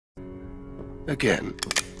Again.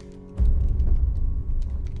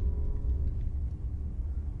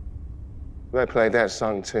 Have I played that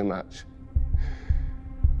song too much?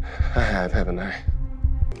 I have, haven't I?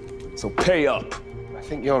 So pay up. I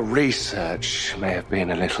think your research may have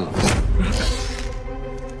been a little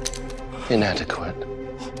inadequate.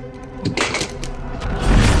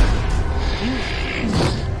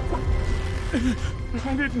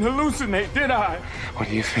 I didn't hallucinate, did I? What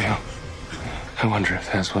do you feel? I wonder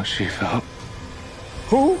if that's what she felt.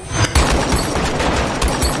 Who?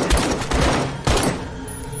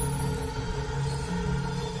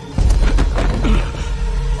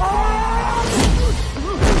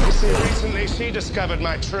 You see, recently she discovered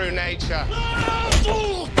my true nature.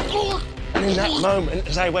 And in that moment,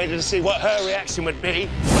 as I waited to see what her reaction would be,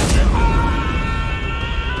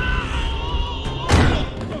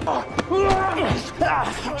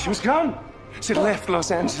 she was gone. She'd left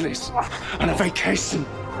Los Angeles on a vacation.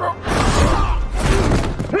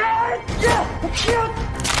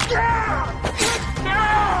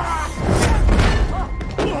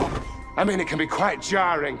 I mean, it can be quite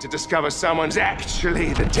jarring to discover someone's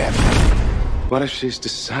actually the devil. What if she's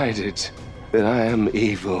decided that I am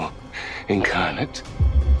evil incarnate?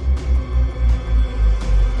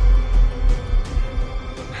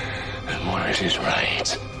 And Mort is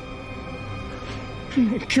right.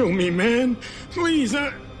 Kill me, man. Please,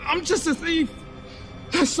 I'm just a thief.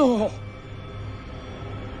 That's all.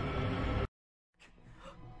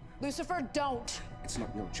 Lucifer, don't. It's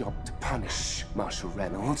not your job to punish Marshal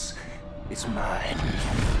Reynolds. It's mine.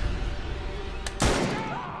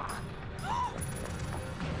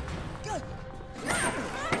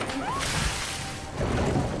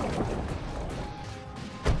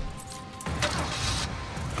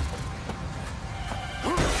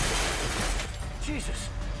 Jesus.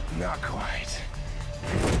 Not quite.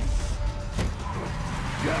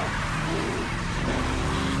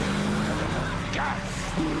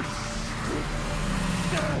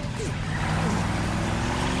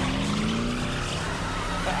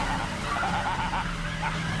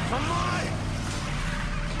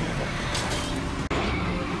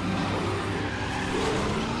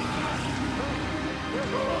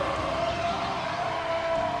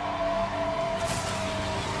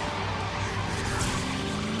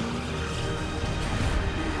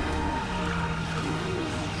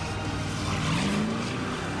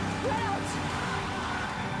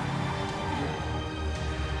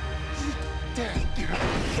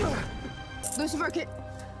 Lucifer,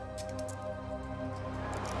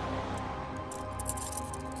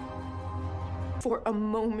 For a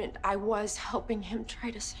moment, I was helping him try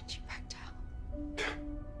to send you back down.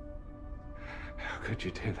 How could you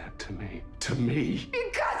do that to me? To me?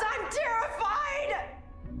 Because I'm terrified!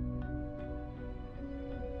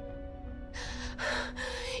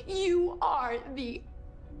 You are the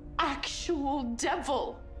actual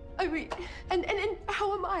devil. I mean, and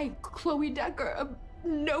how am I, Chloe Decker, a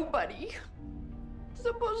nobody,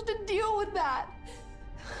 supposed to deal with that?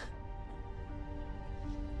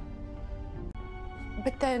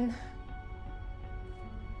 But then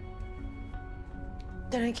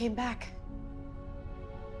I came back.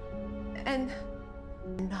 And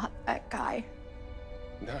I'm not that guy.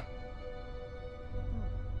 No.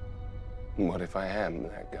 What if I am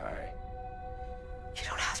that guy? You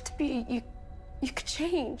don't have to be. You could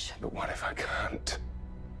change. But what if I can't?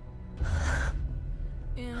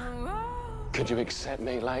 Could you accept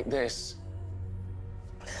me like this?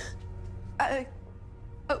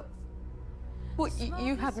 Well,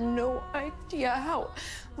 you have no idea how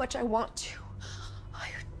much I want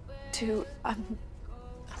to. I'm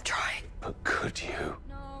trying. But could you?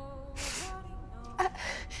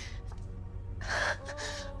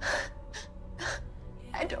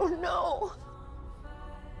 I don't know.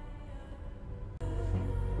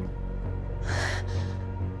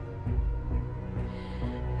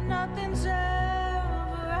 Nothing's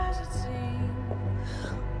ever as it seems.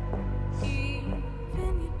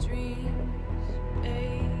 Even your dreams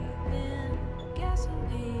bathed in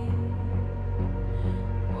gasoline.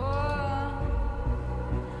 Whoa,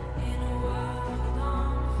 in a world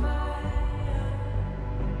on fire.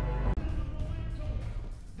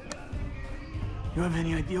 You have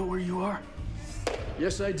any idea where you are?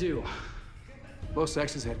 Yes, I do. Los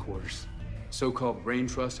X's headquarters. So-called brain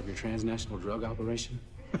trust of your transnational drug operation.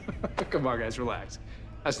 Come on, guys, relax.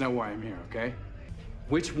 That's not why I'm here, okay?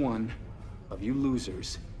 Which one of you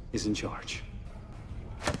losers is in charge?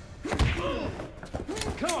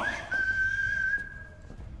 Come on!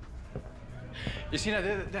 You see,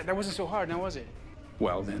 that wasn't so hard, now was it?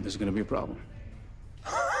 Well, then there's gonna be a problem.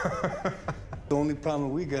 The only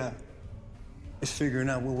problem we got is figuring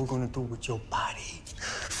out what we're gonna do with your body.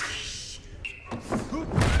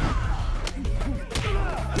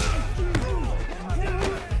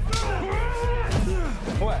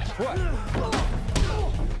 What?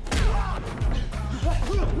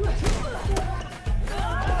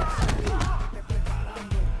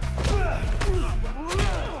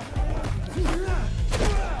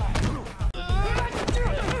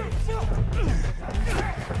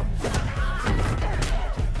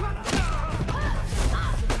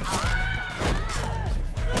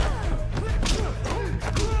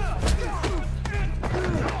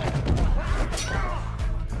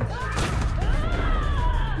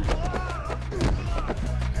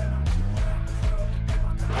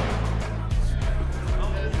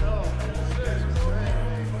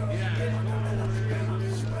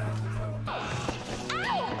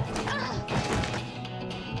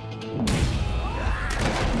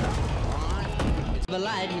 The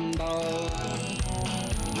lightning bolt.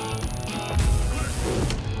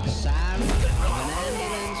 Siren of an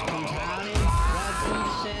ambulance comes howling right through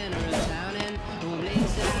the center of town, and who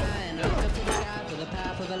blinks an eye and looks up to the sky for the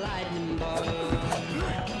path of a lightning bolt.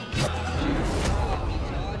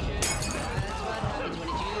 Tortured. That's what happens when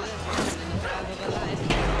it's you that's in the path of a lightning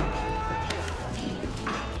bolt.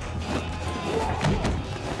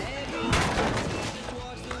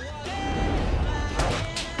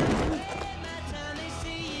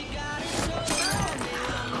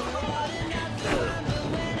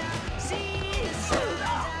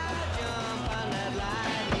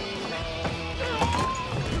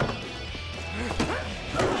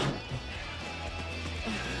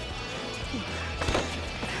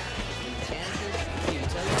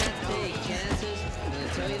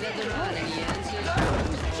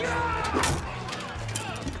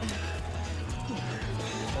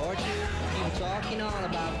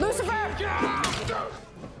 Lucifer!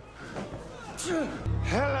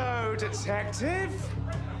 Hello, detective.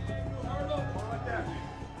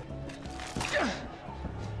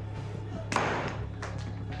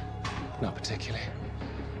 Not particularly.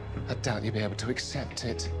 I doubt you'll be able to accept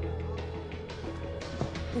it.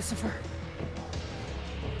 Lucifer.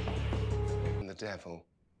 I'm the devil.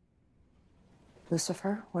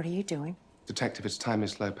 Lucifer, what are you doing? Detective, it's time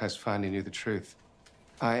Miss Lopez finally knew the truth.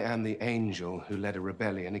 I am the angel who led a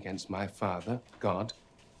rebellion against my father, God.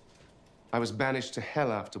 I was banished to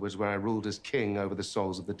hell afterwards, where I ruled as king over the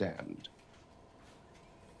souls of the damned.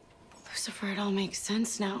 Lucifer, it all makes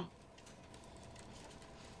sense now.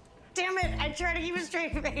 Damn it, I tried to keep a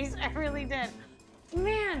straight face. I really did.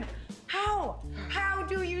 Man, how? How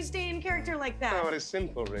do you stay in character like that? Oh, it is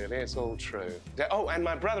simple, really. It's all true. Oh, and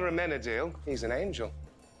my brother Amenadiel, he's an angel.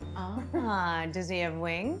 Ah, does he have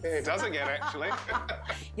wings? He does again, actually.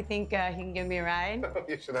 You think he can give me a ride?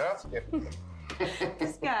 You should ask him.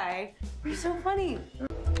 This guy, you're so funny.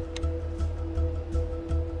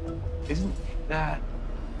 Isn't that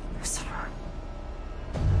Lucifer.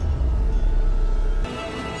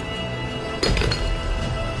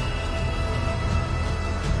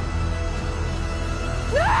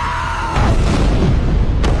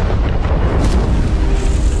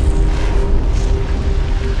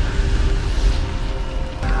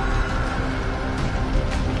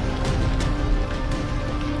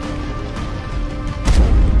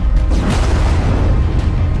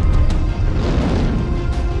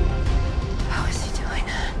 How is he doing?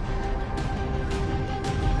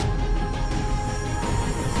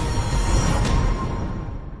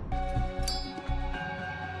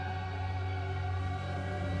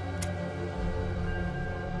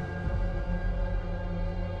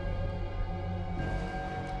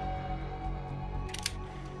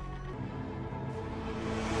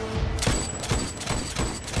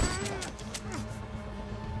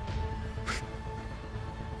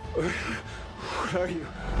 what are you?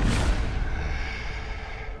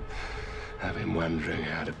 I've been wondering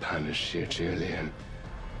how to punish you, Julian.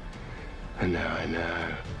 And now I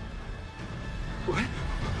know. What?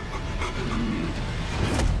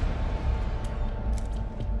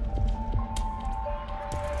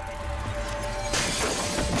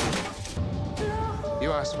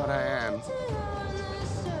 You asked what I am.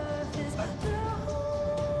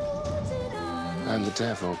 I'm the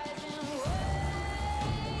devil.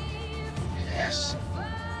 Yes.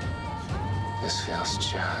 This feels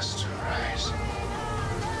just right.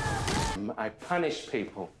 I punish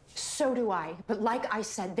people. So do I. But like I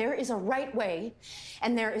said, there is a right way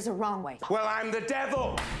and there is a wrong way. Well, I'm the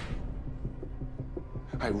devil!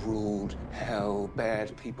 I ruled hell.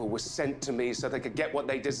 Bad people were sent to me so they could get what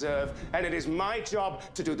they deserve. And it is my job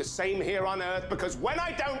to do the same here on Earth, because when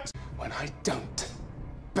I don't,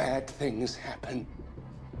 bad things happen.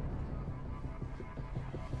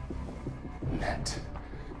 that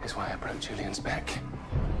is why I broke Julian's back.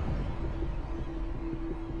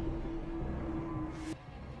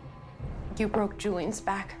 You broke Julian's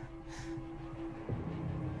back.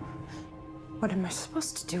 What am I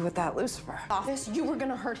supposed to do with that, Lucifer? Office, you were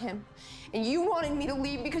gonna hurt him. And you wanted me to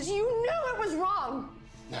leave because you knew it was wrong.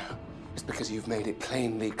 No, it's because you've made it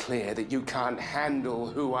plainly clear that you can't handle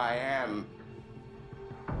who I am.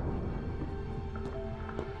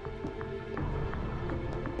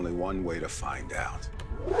 Only one way to find out.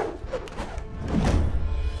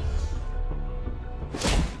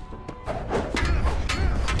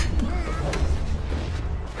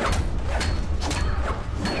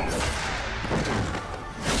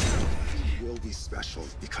 He will be special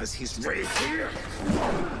because he's right here.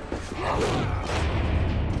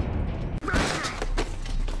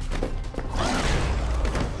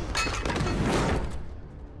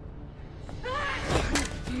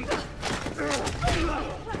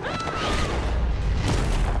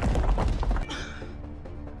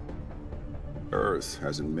 Earth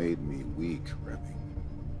hasn't made me weak, Rebbe.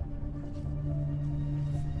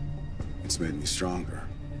 It's made me stronger.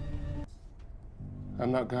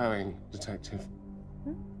 I'm not going, Detective.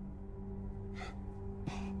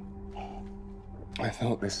 I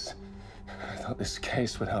thought this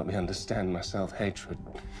case would help me understand my self-hatred,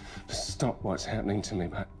 to stop what's happening to me,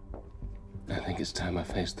 but I think it's time I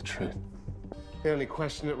face the truth. The only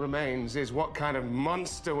question that remains is what kind of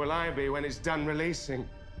monster will I be when it's done releasing?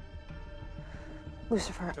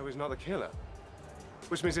 Lucifer. So he's not the killer,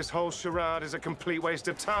 which means this whole charade is a complete waste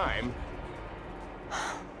of time.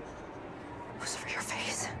 Lucifer, your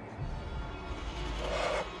face.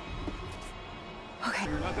 Okay,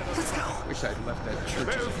 let's go. Wish I'd left that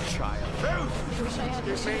church as a child. Move! Wish I had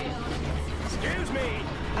Excuse me! Excuse me!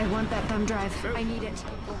 I want that thumb drive. I need it.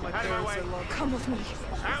 Out of my way! Come with me.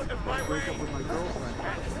 Out of my way! With my girlfriend.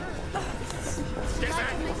 Get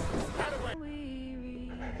back! Out of my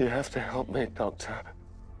way! You have to help me, Doctor.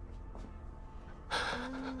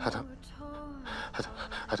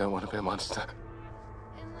 I don't want to be a monster.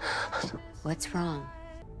 What's wrong?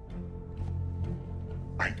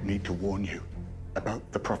 I need to warn you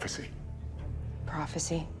about the prophecy.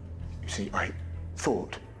 Prophecy? You see, I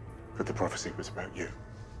thought that the prophecy was about you,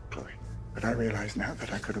 Chloe. But I realize now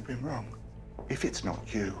that I could have been wrong. If it's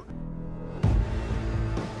not you,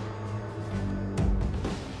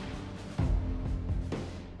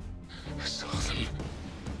 I saw them.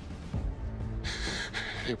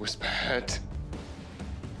 It was bad.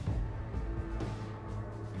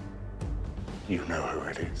 you know who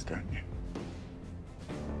it is, don't you?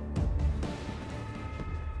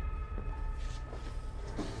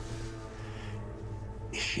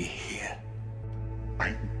 Is she here?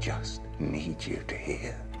 I just need you to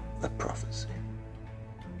hear the prophecy.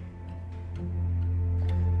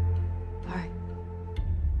 All right.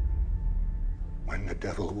 When the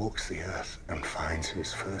devil walks the earth and finds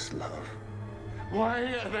his first love,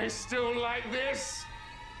 Why are they still like this?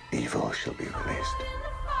 evil shall be released.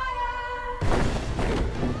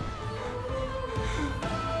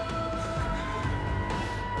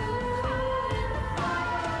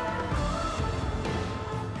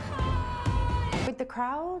 With the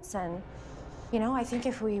crowds and, you know, I think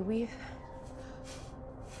if we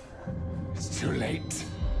It's too late.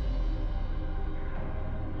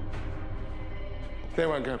 They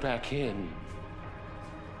won't go back in.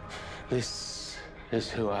 This is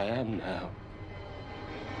who I am now.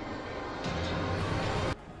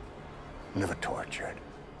 Never tortured.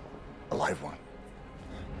 A live one.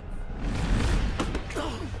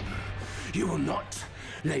 You will not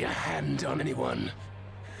lay a hand on anyone.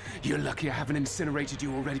 You're lucky I haven't incinerated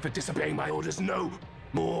you already for disobeying my orders. No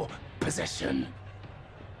more possession.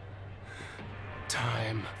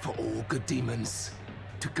 Time for all good demons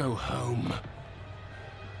to go home.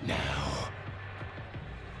 Now.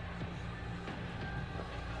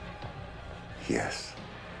 Yes,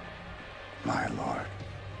 my lord.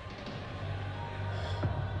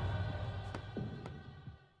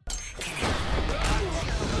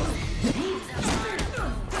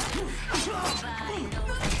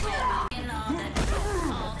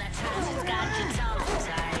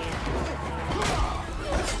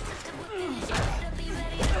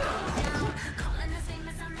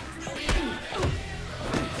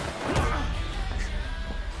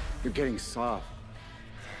 You're getting soft.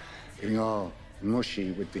 Getting all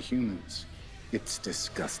mushy with the humans. It's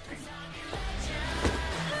disgusting.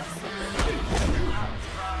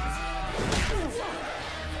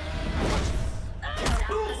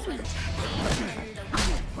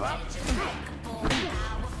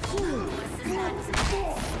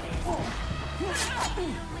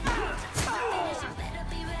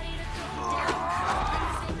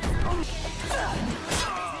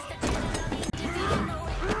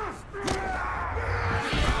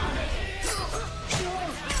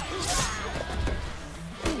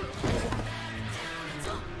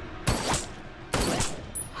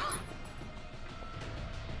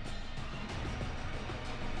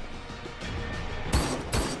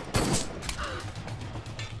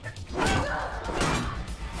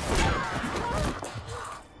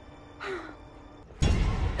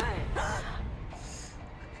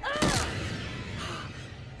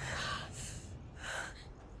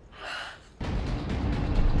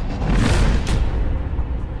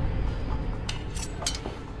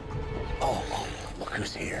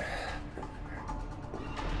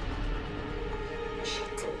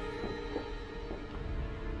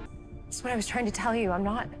 That's what I was trying to tell you. I'm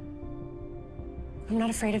not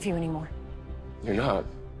afraid of you anymore. You're not?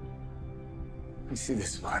 You see,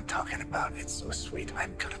 this is what I'm talking about. It's so sweet.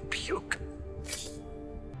 I'm gonna puke.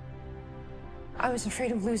 I was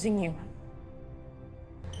afraid of losing you.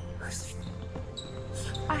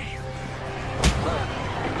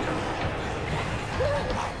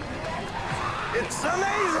 It's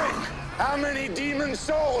amazing how many demon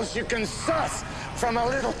souls you can suss from a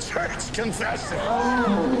little church confession.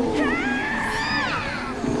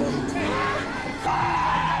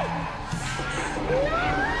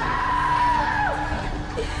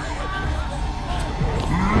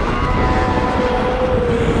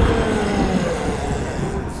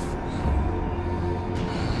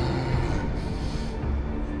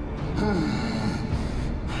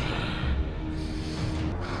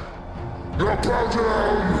 Now bow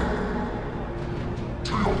down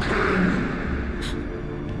to your king.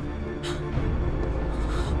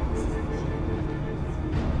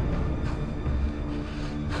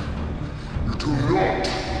 You do not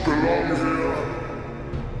belong here.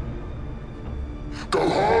 Go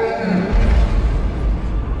home.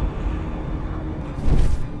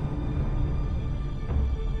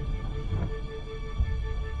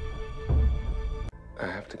 I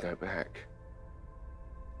have to go back.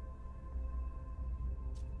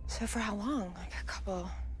 So for how long? Like a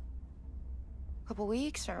couple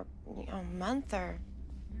weeks or a month or?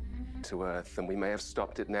 To Earth, and we may have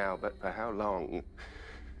stopped it now, but for how long?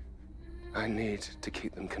 I need to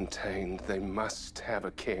keep them contained. They must have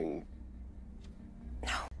a king.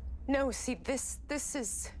 No, see, this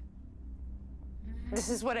is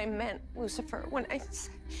what I meant, Lucifer, when I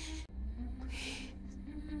said,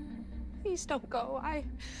 please don't go. I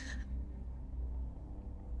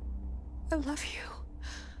love you.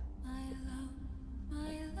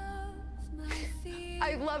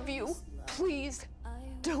 I love you. Please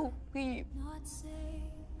don't leave.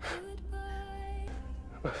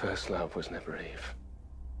 My first love was never Eve.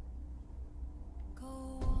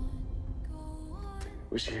 It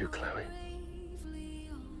was you, Chloe.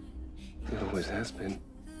 It always has been.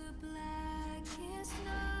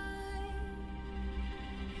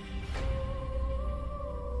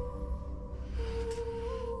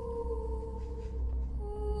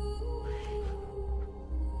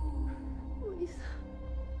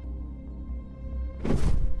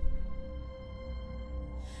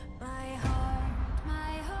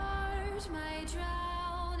 My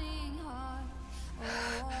drowning heart,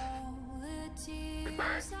 all the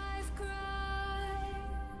tears I've cried.